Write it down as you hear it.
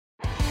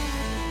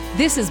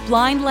This is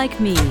Blind Like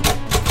Me.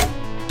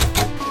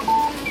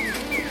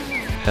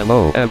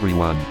 Hello,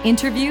 everyone.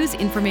 Interviews,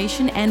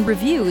 information, and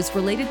reviews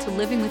related to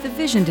living with a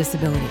vision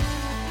disability.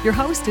 Your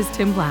host is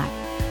Tim Black.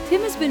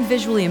 Tim has been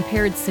visually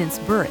impaired since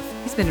birth.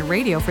 He's been in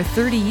radio for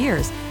 30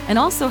 years and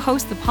also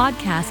hosts the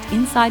podcast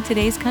Inside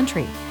Today's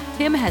Country.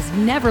 Tim has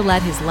never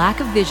let his lack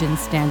of vision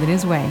stand in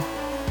his way.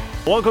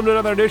 Welcome to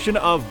another edition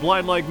of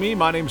Blind Like Me.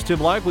 My name's Tim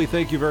Black. We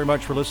thank you very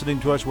much for listening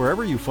to us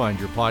wherever you find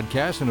your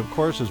podcast. And of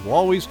course, as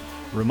always,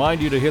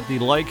 remind you to hit the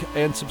like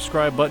and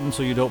subscribe button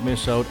so you don't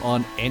miss out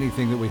on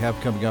anything that we have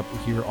coming up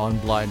here on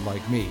Blind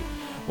Like Me.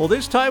 Well,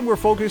 this time we're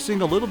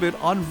focusing a little bit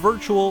on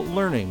virtual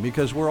learning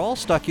because we're all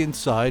stuck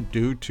inside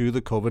due to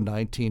the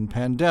COVID-19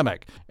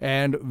 pandemic.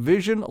 And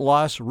Vision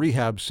Loss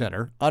Rehab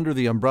Center, under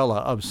the umbrella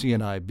of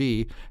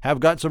CNIB, have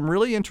got some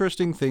really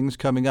interesting things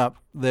coming up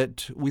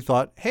that we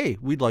thought, hey,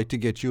 we'd like to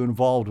get you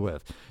involved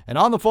with. And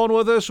on the phone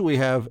with us, we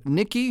have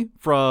Nikki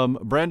from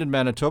Brandon,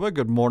 Manitoba.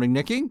 Good morning,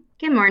 Nikki.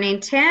 Good morning,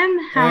 Tim.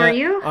 How are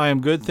you? I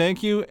am good,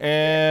 thank you.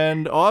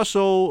 And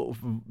also,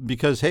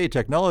 because, hey,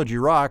 technology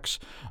rocks,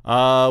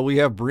 we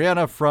have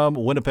Brianna from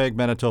Winnipeg,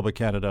 Manitoba,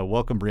 Canada.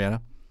 Welcome,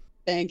 Brianna.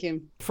 Thank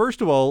you.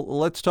 First of all,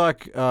 let's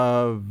talk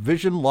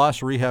Vision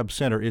Loss Rehab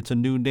Center. It's a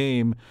new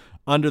name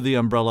under the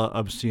umbrella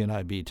of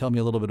CNIB. Tell me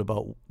a little bit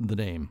about the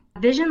name.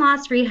 Vision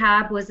Loss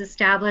Rehab was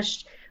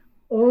established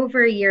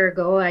over a year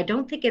ago. I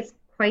don't think it's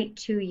quite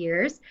 2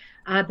 years,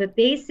 but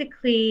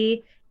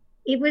basically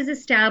it was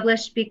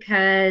established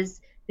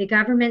because the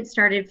government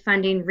started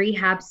funding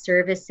rehab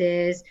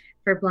services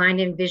for blind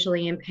and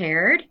visually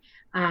impaired.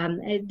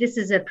 This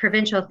is a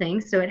provincial thing,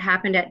 so it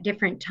happened at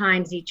different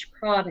times each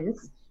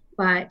province.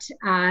 But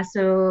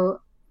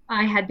so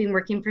I had been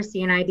working for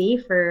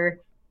CNIB for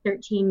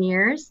 13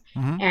 years.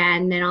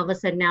 And then all of a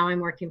sudden now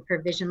I'm working for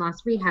Vision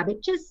Loss Rehab.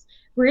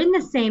 We're in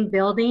the same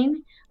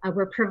building.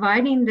 We're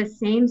providing the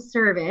same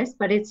service,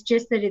 but it's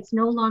just that it's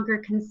no longer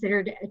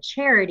considered a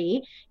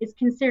charity. It's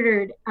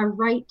considered a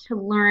right to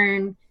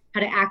learn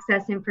how to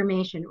access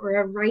information or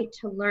a right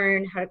to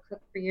learn how to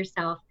cook for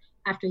yourself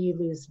after you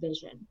lose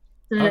vision.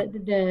 So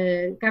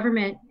the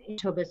government in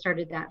Manitoba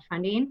started that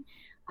funding.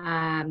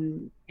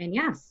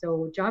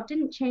 So job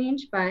didn't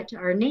change, but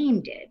our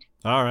name did.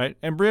 All right.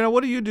 And Brianna,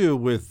 what do you do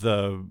with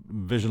the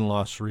Vision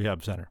Loss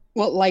Rehab Center?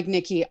 Well, like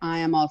Nikki, I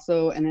am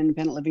also an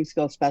independent living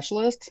skills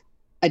specialist.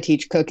 I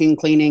teach cooking,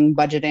 cleaning,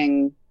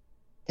 budgeting,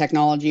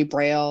 technology,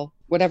 Braille,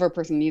 whatever a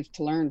person needs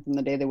to learn from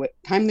the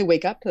time they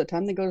wake up to the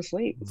time they go to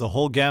sleep. The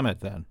whole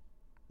gamut then.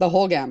 The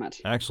whole gamut.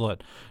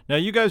 Excellent. Now,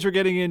 you guys are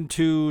getting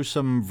into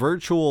some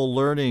virtual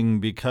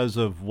learning because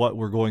of what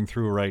we're going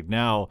through right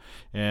now.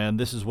 And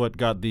this is what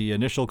got the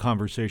initial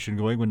conversation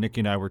going when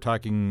Nikki and I were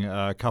talking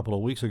a couple of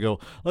weeks ago.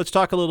 Let's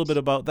talk a little bit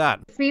about that.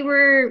 We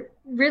were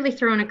really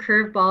throwing a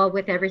curveball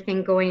with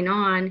everything going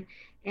on.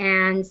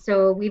 And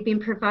so we've been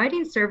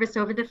providing service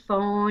over the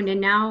phone.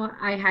 And now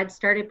I had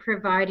started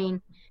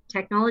providing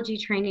technology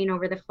training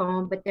over the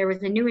phone. But there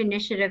was a new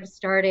initiative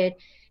started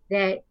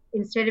that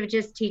instead of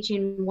just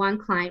teaching one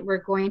client,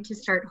 we're going to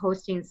start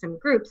hosting some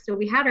groups. So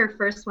we had our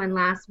first one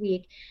last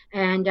week,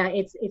 and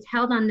it's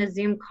held on the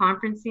Zoom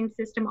conferencing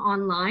system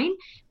online.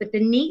 But the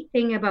neat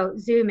thing about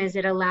Zoom is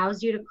it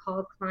allows you to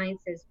call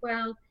clients as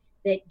well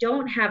that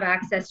don't have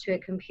access to a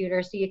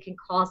computer, so you can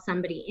call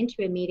somebody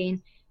into a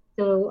meeting.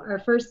 So our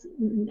first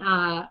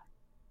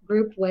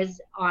group was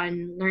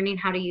on learning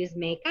how to use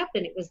makeup,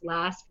 and it was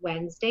last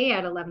Wednesday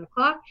at 11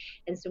 o'clock.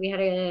 And so we had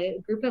a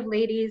group of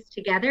ladies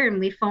together, and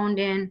we phoned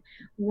in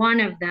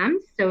one of them.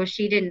 So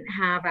she didn't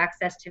have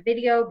access to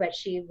video, but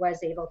she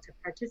was able to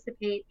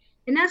participate.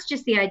 And that's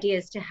just the idea,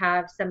 is to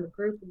have some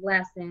group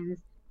lessons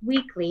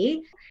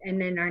weekly. And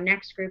then our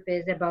next group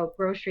is about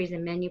groceries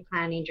and menu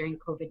planning during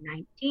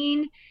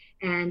COVID-19.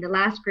 And the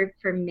last group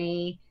for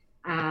May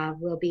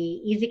will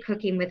be easy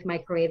cooking with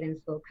microwave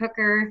and slow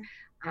cooker.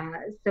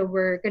 So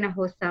we're going to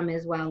host some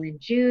as well in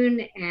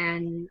June,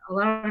 and a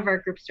lot of our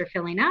groups are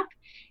filling up.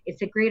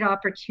 It's a great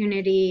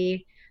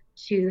opportunity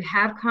to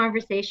have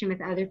conversation with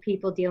other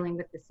people dealing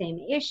with the same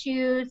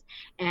issues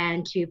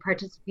and to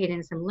participate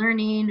in some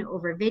learning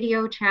over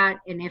video chat.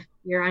 And if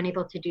you're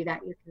unable to do that,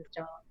 you can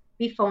still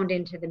be phoned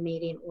into the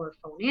meeting or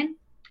phone in.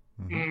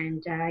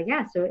 And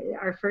so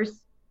our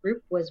first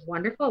group was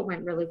wonderful. It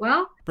went really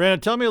well. Brandon,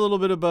 tell me a little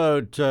bit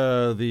about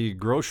the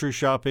grocery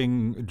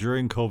shopping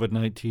during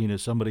COVID-19.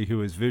 As somebody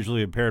who is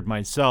visually impaired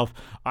myself,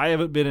 I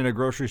haven't been in a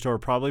grocery store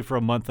probably for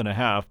a month and a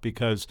half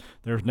because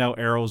there's now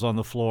arrows on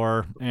the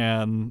floor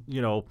and,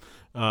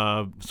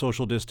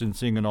 social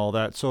distancing and all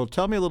that. So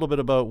tell me a little bit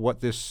about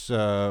what this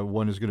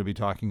one is going to be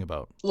talking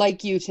about.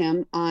 Like you,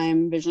 Tim,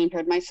 I'm visually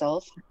impaired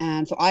myself.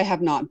 And so I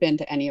have not been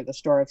to any of the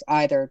stores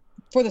either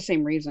for the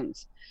same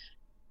reasons.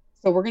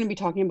 So we're going to be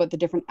talking about the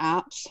different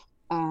apps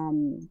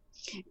and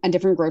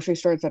different grocery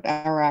stores that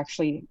are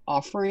actually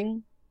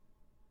offering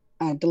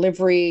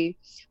delivery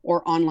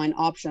or online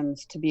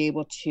options to be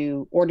able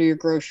to order your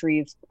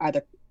groceries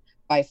either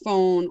by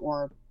phone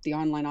or the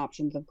online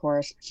options, of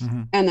course,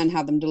 and then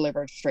have them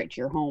delivered straight to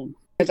your home.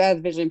 As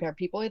visually impaired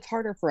people, it's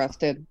harder for us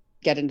to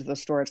get into the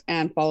stores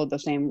and follow the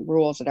same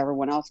rules that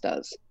everyone else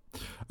does.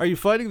 Are you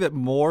finding that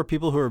more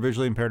people who are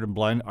visually impaired and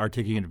blind are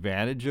taking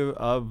advantage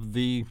of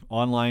the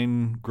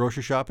online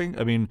grocery shopping?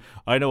 I mean,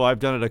 I know I've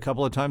done it a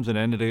couple of times and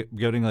ended up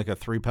getting like a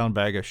 3-pound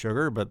bag of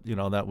sugar, but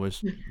that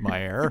was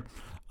my error.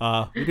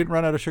 We didn't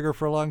run out of sugar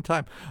for a long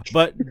time.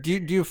 But do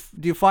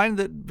you find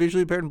that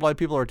visually impaired and blind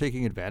people are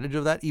taking advantage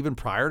of that even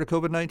prior to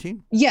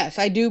COVID-19? Yes,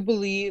 I do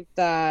believe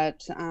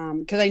that,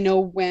 because I know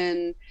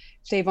when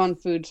Save on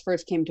Foods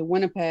first came to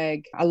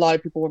Winnipeg, a lot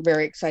of people were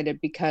very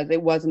excited because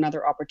it was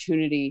another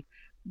opportunity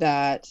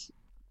that,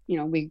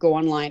 we could go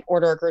online,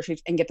 order our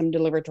groceries and get them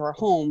delivered to our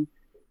home,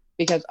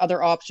 because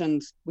other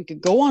options, we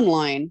could go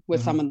online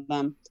with some of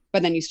them,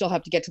 but then you still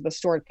have to get to the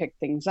store to pick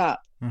things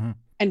up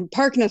and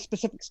park in a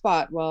specific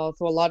spot. Well,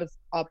 so a lot of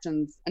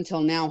options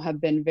until now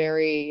have been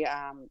very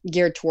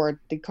geared toward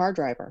the car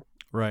driver.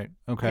 Right.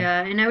 Okay.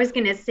 Yeah, and I was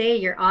going to say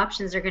your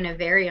options are going to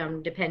vary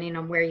depending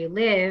on where you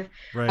live.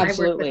 Right. I work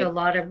Absolutely. with a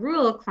lot of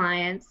rural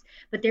clients,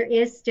 but there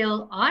is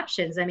still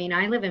options. I mean,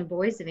 I live in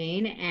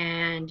Boissevain,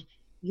 and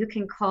you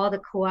can call the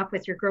co-op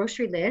with your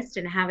grocery list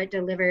and have it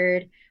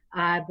delivered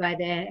by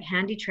the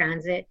Handy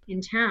Transit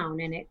in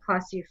town, and it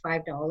costs you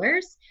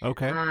 $5.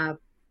 Okay.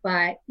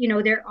 But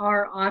there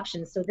are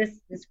options. So this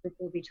group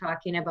will be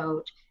talking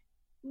about,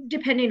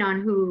 depending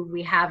on who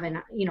we have and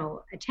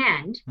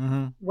attend,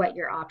 what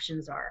your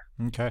options are.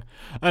 Okay.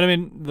 And I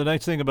mean, the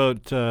nice thing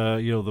about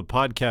the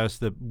podcast,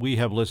 that we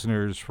have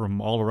listeners from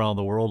all around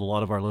the world, a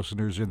lot of our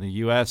listeners in the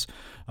US.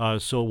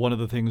 So one of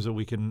the things that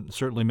we can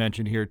certainly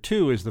mention here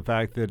too is the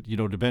fact that,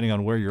 depending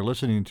on where you're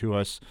listening to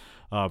us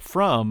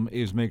from,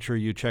 is make sure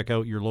you check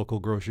out your local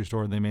grocery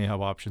store, and they may have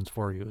options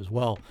for you as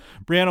well.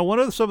 Brianna, what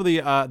are some of the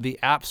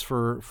apps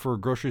for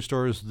grocery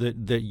stores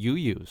that you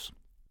use?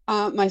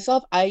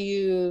 Myself, I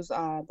use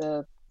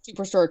the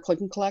Superstore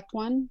Click and Collect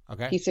one,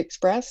 Okay. Peace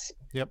Express,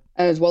 Yep.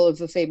 as well as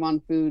the Save on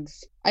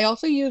Foods. I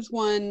also use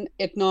one,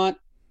 it's not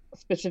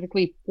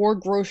specifically for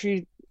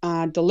grocery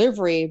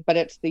delivery, but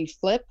it's the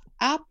Flip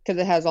app, because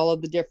it has all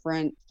of the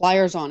different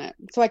flyers on it.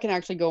 So I can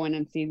actually go in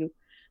and see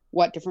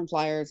what different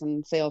flyers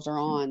and sales are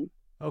on.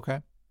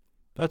 Okay.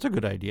 That's a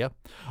good idea.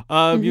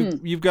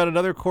 You've got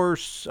another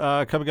course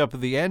coming up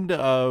at the end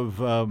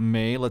of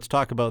May. Let's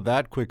talk about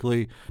that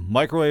quickly.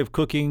 Microwave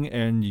cooking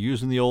and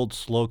using the old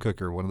slow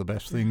cooker, one of the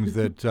best things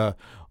that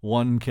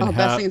one can have.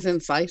 Best things in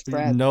sliced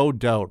bread. No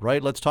doubt,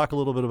 right? Let's talk a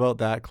little bit about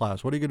that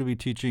class. What are you going to be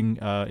teaching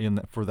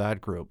for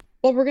that group?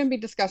 Well, we're going to be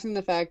discussing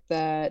the fact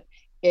that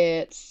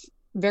it's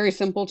very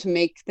simple to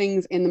make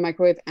things in the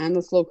microwave and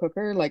the slow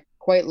cooker. Like,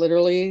 quite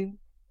literally,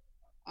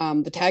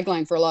 the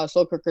tagline for a lot of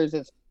slow cookers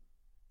is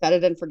set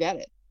it and forget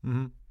it.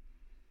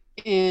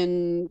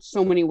 In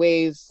so many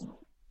ways,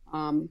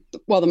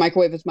 the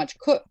microwave is much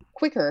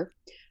quicker,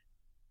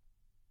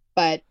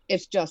 but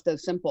it's just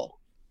as simple.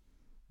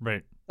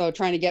 Right. So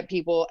trying to get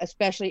people,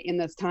 especially in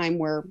this time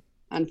where,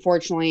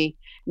 unfortunately,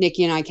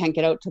 Nikki and I can't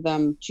get out to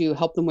them to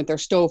help them with their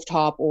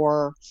stovetop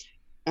or,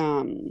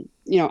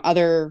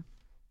 other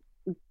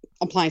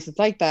appliances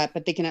like that,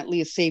 but they can at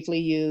least safely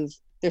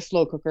use their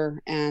slow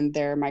cooker and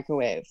their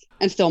microwave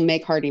and still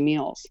make hearty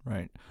meals.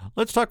 Right.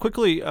 Let's talk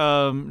quickly,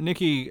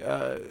 Nikki.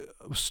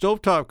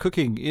 Stovetop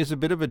cooking is a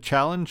bit of a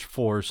challenge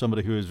for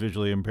somebody who is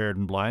visually impaired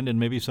and blind, and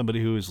maybe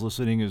somebody who is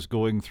listening is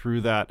going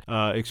through that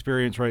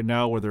experience right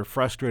now where they're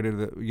frustrated,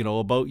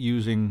 about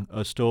using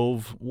a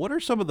stove. What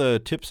are some of the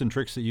tips and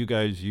tricks that you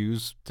guys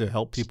use to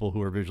help people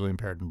who are visually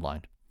impaired and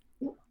blind?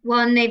 Well,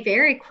 and they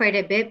vary quite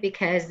a bit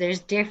because there's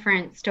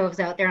different stoves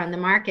out there on the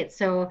market.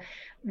 So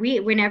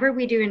whenever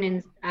we do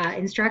an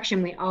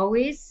instruction, we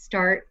always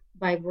start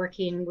by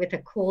working with a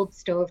cold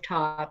stove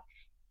top,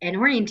 and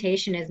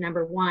orientation is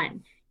number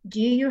one. Do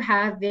you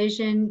have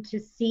vision to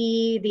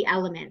see the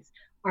elements?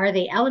 Are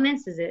they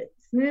elements? Is it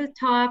smooth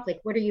top? Like,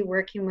 what are you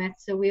working with?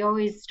 So we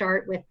always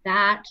start with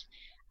that.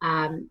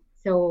 And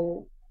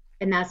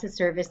that's a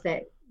service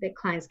that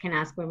clients can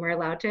ask when we're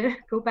allowed to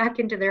go back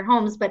into their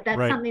homes. But that's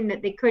Right. something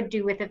that they could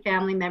do with a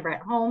family member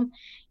at home,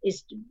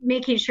 is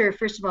making sure,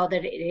 first of all,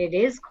 that it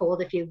is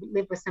cold. If you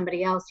live with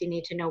somebody else, you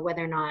need to know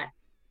whether or not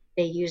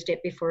they used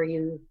it before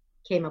you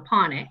came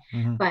upon it.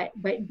 But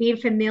being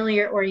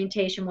familiar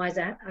orientation wise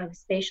of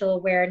spatial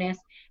awareness,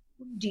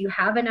 do you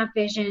have enough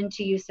vision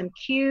to use some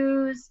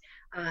cues?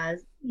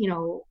 As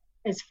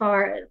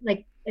far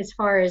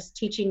as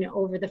teaching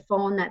over the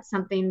phone, that's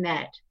something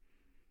that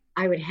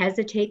I would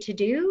hesitate to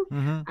do.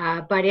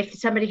 But if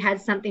somebody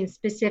had something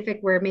specific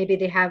where maybe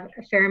they have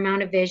a fair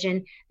amount of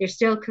vision, they're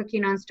still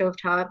cooking on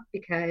stovetop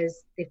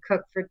because they've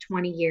cooked for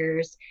 20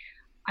 years,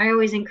 I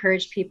always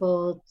encourage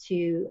people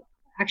to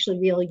actually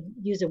really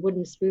use a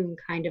wooden spoon,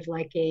 kind of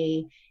like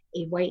a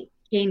white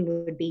cane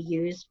would be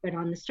used, but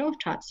on the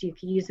stovetop. So you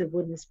can use a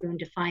wooden spoon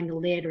to find the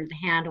lid or the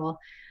handle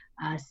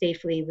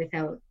safely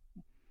without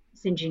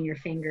singeing your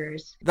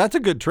fingers. That's a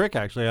good trick,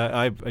 actually. And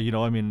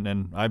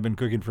I've been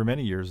cooking for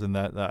many years, and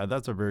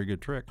that's a very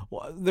good trick.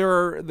 Well,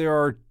 there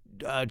are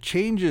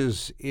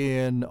changes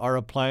in our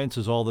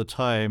appliances all the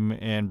time.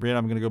 And Brianna,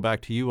 I'm going to go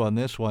back to you on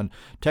this one.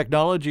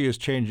 Technology is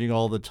changing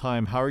all the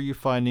time. How are you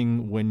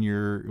finding when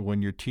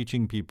you're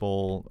teaching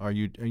people? Are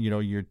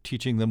you're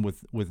teaching them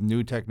with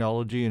new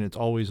technology and it's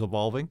always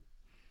evolving?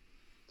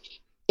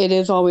 It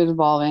is always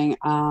evolving.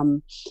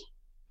 And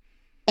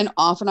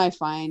often I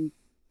find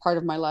part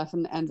of my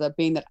lesson ends up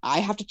being that I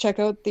have to check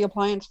out the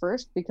appliance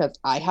first because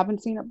I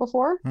haven't seen it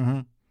before. Mm-hmm.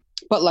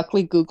 But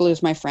luckily, Google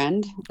is my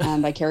friend,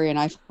 and I carry an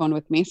iPhone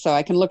with me, so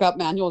I can look up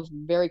manuals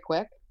very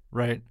quick.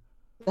 Right.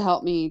 To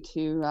help me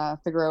to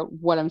figure out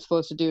what I'm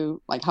supposed to do,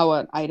 like how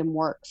an item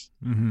works.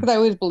 Mm-hmm. Because I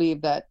always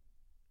believe that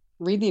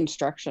read the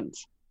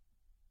instructions.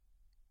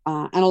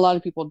 And a lot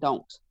of people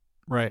don't.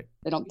 Right.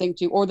 They don't think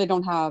to, or they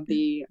don't have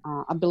the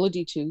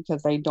ability to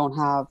because they don't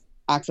have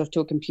access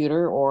to a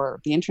computer or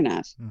the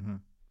internet. Mm-hmm.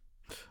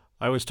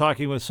 I was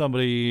talking with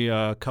somebody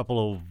a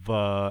couple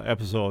of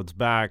episodes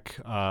back,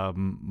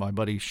 my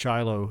buddy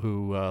Shiloh,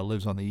 who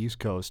lives on the East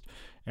Coast,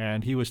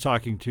 and he was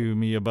talking to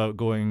me about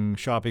going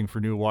shopping for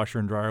new washer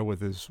and dryer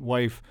with his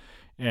wife,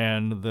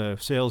 and the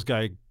sales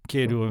guy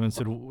came to him and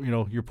said,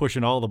 you're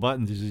pushing all the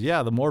buttons. He says,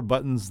 yeah, the more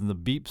buttons and the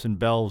beeps and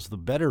bells, the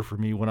better for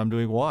me when I'm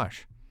doing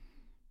wash.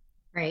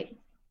 Right.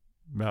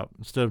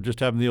 Instead of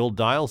just having the old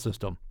dial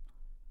system.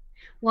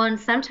 Well, and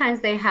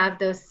sometimes they have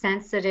those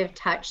sensitive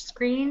touch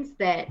screens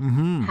that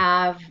Mm-hmm.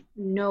 have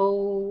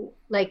no,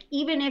 like,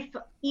 even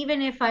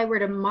if I were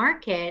to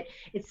mark it,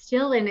 it's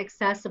still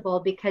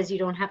inaccessible because you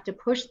don't have to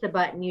push the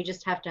button. You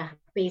just have to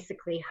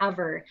basically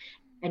hover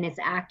and it's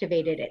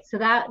activated it. So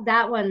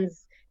that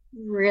one's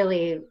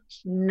really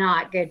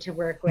not good to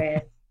work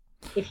with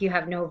if you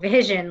have no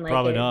vision. Like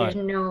Probably not.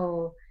 There's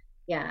no,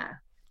 yeah.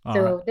 All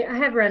So right. I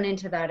have run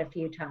into that a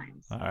few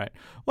times. All right.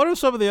 What are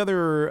some of the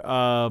other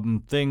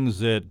things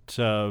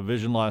that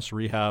Vision Loss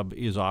Rehab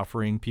is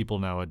offering people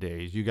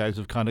nowadays? You guys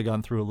have kind of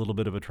gone through a little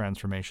bit of a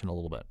transformation a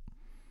little bit.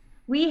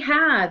 We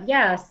have,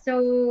 yeah.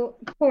 So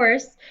of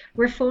course,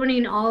 we're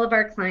phoning all of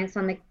our clients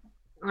on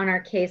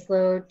our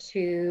caseload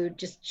to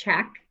just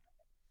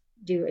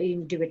do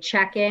a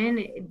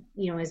check-in.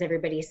 Is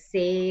everybody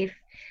safe?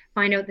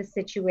 Find out the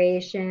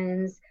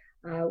situations.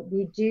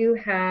 We do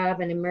have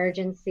an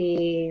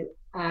emergency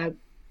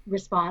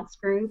response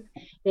group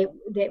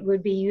that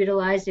would be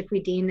utilized if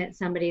we deem that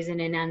somebody's in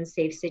an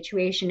unsafe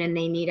situation and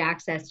they need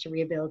access to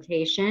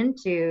rehabilitation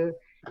to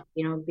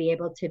be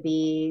able to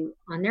be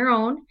on their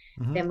own.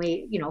 Mm-hmm.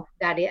 Then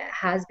that it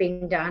has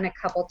been done a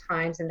couple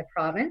times in the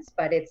province,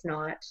 but it's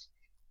not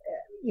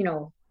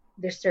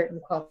there's certain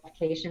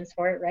qualifications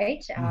for it,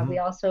 right? Mm-hmm. We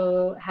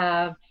also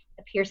have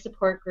a peer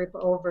support group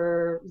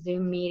over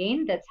Zoom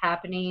meeting that's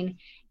happening,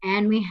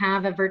 and we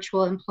have a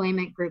virtual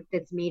employment group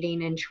that's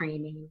meeting and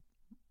training.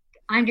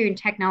 I'm doing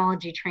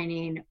technology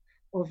training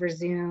over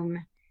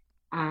Zoom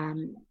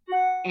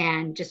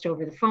and just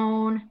over the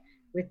phone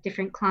with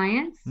different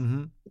clients.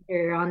 Mm-hmm.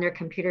 They're on their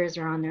computers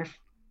or on their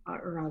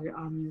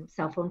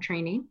cell phone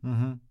training.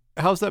 Mm-hmm.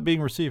 How's that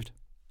being received?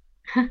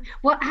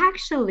 Well,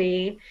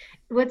 actually,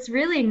 what's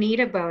really neat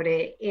about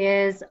it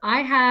is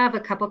I have a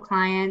couple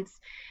clients,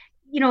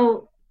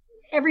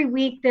 every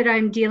week that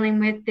I'm dealing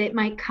with that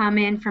might come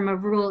in from a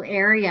rural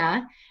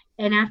area.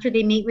 And after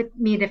they meet with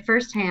me the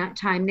first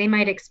time, they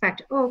might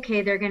expect,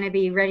 okay, they're going to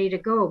be ready to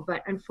go.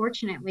 But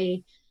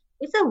unfortunately,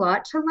 it's a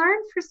lot to learn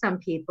for some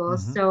people.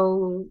 Mm-hmm.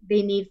 So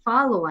they need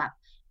follow-up.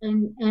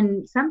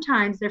 And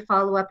sometimes their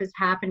follow-up is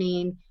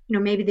happening,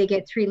 maybe they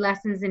get 3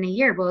 lessons in a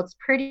year. Well, it's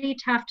pretty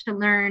tough to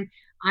learn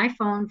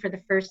iPhone for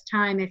the first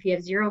time if you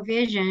have zero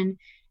vision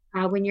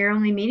when you're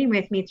only meeting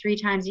with me 3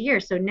 times a year.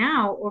 So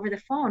now over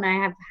the phone, I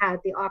have had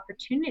the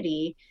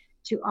opportunity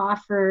to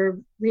offer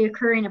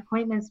reoccurring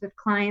appointments with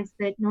clients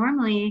that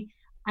normally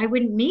I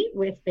wouldn't meet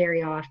with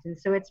very often.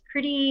 So it's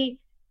pretty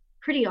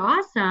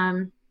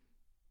awesome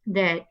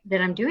that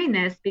I'm doing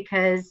this,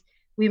 because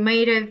we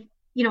might have,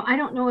 I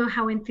don't know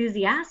how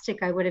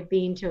enthusiastic I would have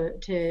been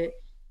to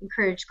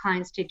encourage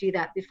clients to do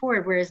that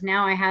before, whereas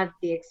now I have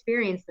the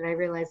experience that I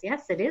realize,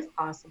 yes, it is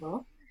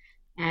possible,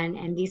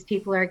 and these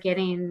people are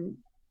getting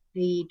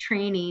the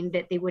training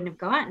that they wouldn't have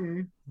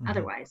gotten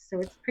otherwise.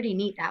 So it's pretty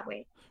neat that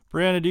way.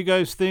 Brianna, do you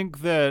guys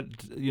think that,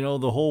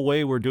 the whole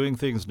way we're doing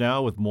things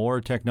now with more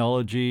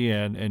technology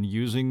and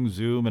using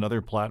Zoom and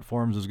other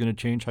platforms is going to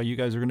change how you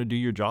guys are going to do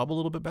your job a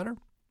little bit better?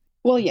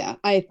 Well, yeah,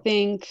 I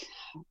think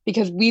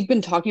because we've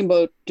been talking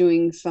about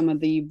doing some of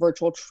the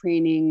virtual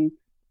training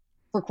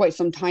for quite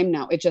some time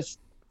now. It just,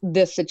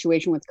 this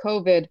situation with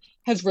COVID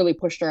has really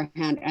pushed our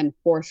hand and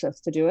forced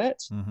us to do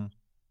it. Mm-hmm.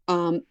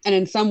 And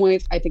in some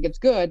ways, I think it's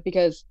good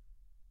because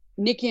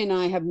Nikki and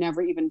I have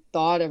never even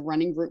thought of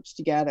running groups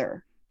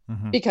together.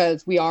 Mm-hmm.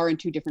 Because we are in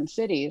 2 different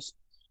cities,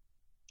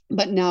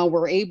 but now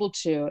we're able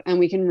to, and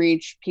we can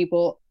reach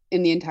people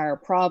in the entire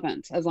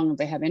province as long as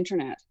they have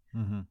internet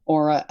mm-hmm.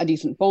 or a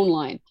decent phone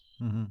line.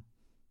 Mm-hmm.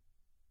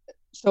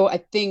 So I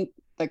think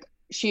like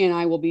she and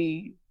I will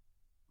be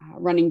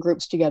running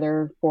groups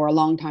together for a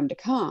long time to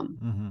come.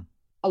 Mm-hmm.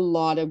 A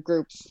lot of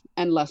groups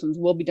and lessons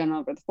will be done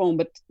over the phone,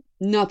 but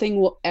nothing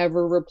will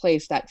ever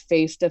replace that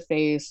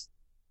face-to-face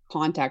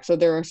contact. So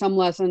there are some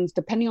lessons,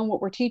 depending on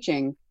what we're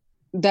teaching,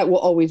 that will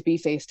always be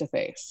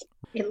face-to-face.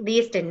 At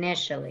least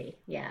initially,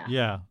 yeah.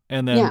 Yeah.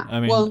 And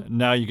then,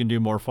 now you can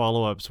do more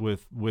follow-ups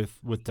with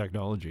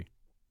technology.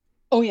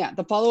 Oh, yeah.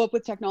 The follow-up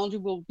with technology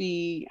will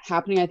be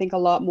happening, I think, a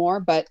lot more.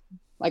 But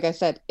like I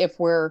said, if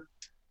we're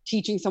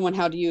teaching someone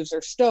how to use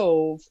their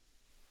stove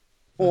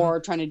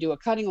or trying to do a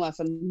cutting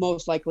lesson,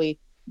 most likely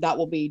that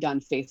will be done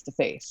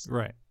face-to-face.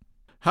 Right.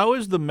 How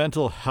has the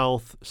mental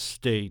health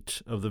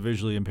state of the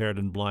visually impaired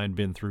and blind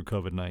been through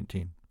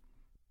COVID-19?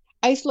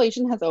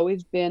 Isolation has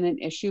always been an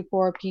issue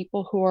for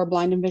people who are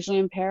blind and visually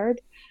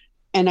impaired.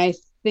 And I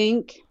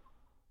think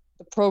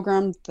the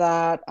program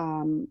that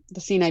the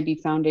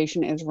CNIB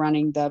Foundation is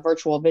running, the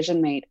Virtual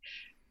Vision Mate,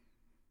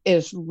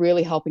 is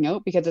really helping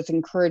out because it's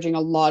encouraging a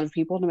lot of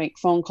people to make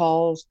phone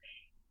calls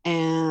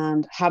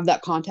and have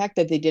that contact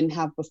that they didn't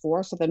have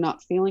before, so they're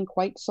not feeling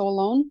quite so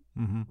alone.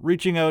 Mm-hmm.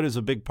 Reaching out is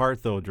a big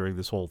part, though, during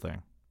this whole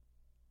thing.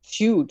 It's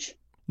huge.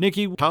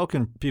 Nikki, how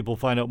can people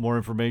find out more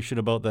information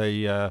about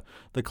the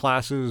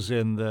classes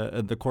and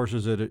the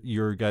courses that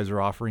you guys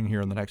are offering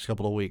here in the next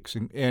couple of weeks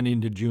and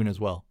into June as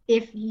well?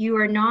 If you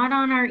are not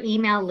on our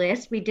email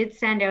list, we did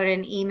send out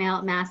an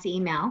mass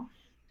email.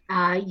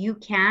 You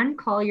can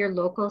call your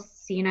local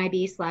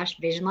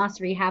CNIB/Vision Loss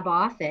Rehab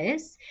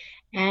office,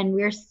 and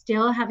we're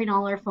still having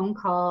all our phone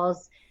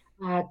calls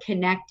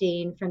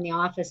connecting from the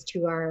office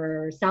to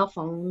our cell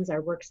phones,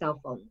 our work cell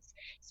phones.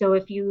 So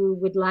if you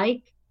would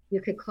like, you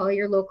could call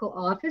your local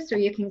office, or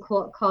you can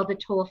call the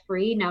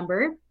toll-free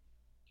number,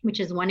 which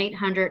is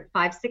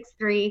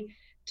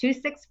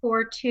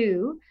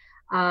 1-800-563-2642.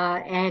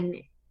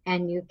 And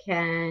you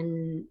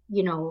can,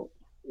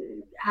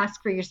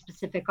 ask for your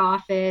specific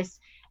office,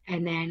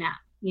 and then,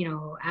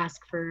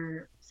 ask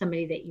for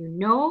somebody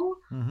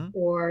that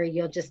or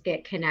you'll just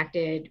get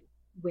connected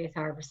with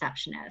our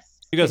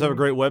receptionist. You guys have a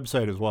great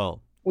website as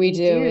well. We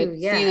do.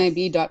 It's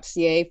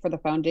cnib.ca for the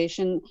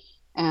foundation.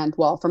 And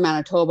for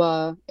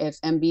Manitoba,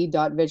 it's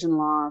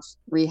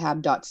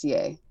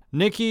mb.visionlossrehab.ca.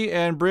 Nikki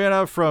and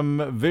Brianna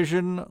from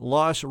Vision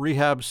Loss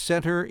Rehab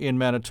Center in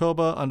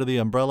Manitoba under the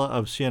umbrella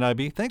of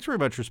CNIB. Thanks very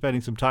much for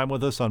spending some time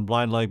with us on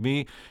Blind Like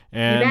Me.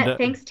 And you bet.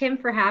 Thanks, Tim,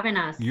 for having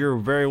us. You're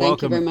very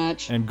welcome. Thank you very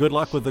much. And good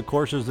luck with the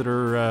courses that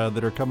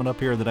are coming up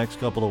here in the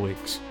next couple of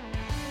weeks.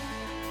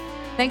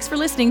 Thanks for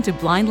listening to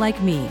Blind Like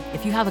Me.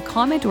 If you have a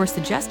comment or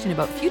suggestion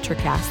about future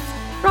casts,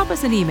 drop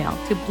us an email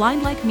to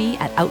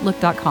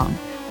blindlikeme@outlook.com.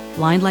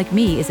 Blind Like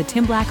Me is a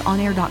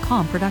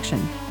TimBlackOnAir.com production.